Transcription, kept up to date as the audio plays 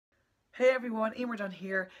Hey everyone, Emer Dunn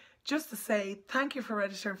here. Just to say thank you for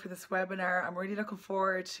registering for this webinar. I'm really looking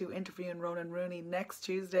forward to interviewing Ronan Rooney next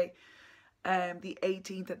Tuesday, the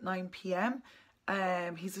 18th at 9 p.m.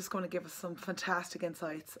 He's just going to give us some fantastic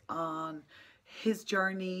insights on his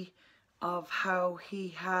journey of how he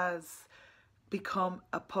has become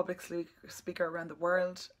a public speaker around the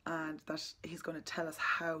world, and that he's going to tell us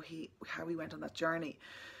how he went on that journey.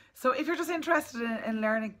 So if you're just interested in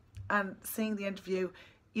learning and seeing the interview,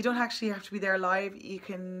 you don't actually have to be there live. You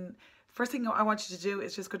can, first thing I want you to do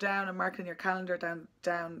is just go down and mark it in your calendar.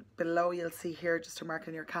 Down below you'll see here just to mark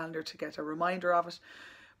in your calendar to get a reminder of it.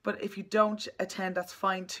 But if you don't attend, that's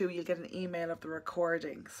fine too. You'll get an email of the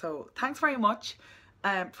recording. So thanks very much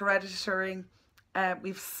for registering.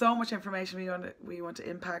 We've so much information we want to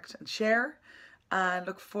impact and share, and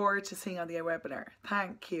look forward to seeing you on the webinar.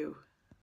 Thank you.